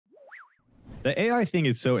The AI thing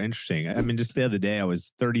is so interesting. I mean, just the other day, I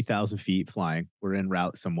was 30,000 feet flying. We're en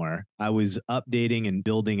route somewhere. I was updating and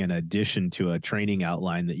building an addition to a training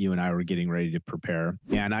outline that you and I were getting ready to prepare.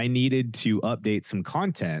 And I needed to update some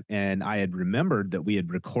content. And I had remembered that we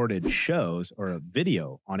had recorded shows or a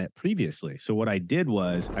video on it previously. So what I did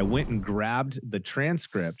was I went and grabbed the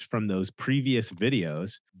transcript from those previous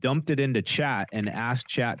videos, dumped it into chat, and asked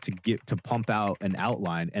chat to get to pump out an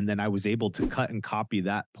outline. And then I was able to cut and copy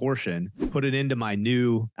that portion, put it into my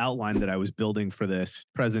new outline that I was building for this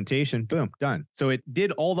presentation. Boom, done. So it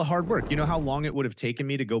did all the hard work. You know how long it would have taken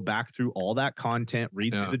me to go back through all that content,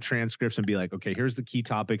 read through the transcripts, and be like, okay, here's the key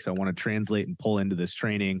topics I want to translate and pull into this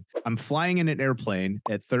training. I'm flying in an airplane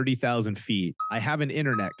at 30,000 feet. I have an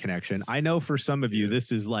internet connection. I know for some of you,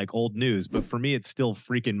 this is like old news, but for me, it still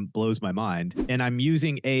freaking blows my mind. And I'm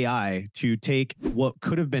using AI to take what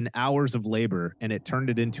could have been hours of labor, and it turned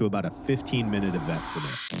it into about a 15-minute event for me.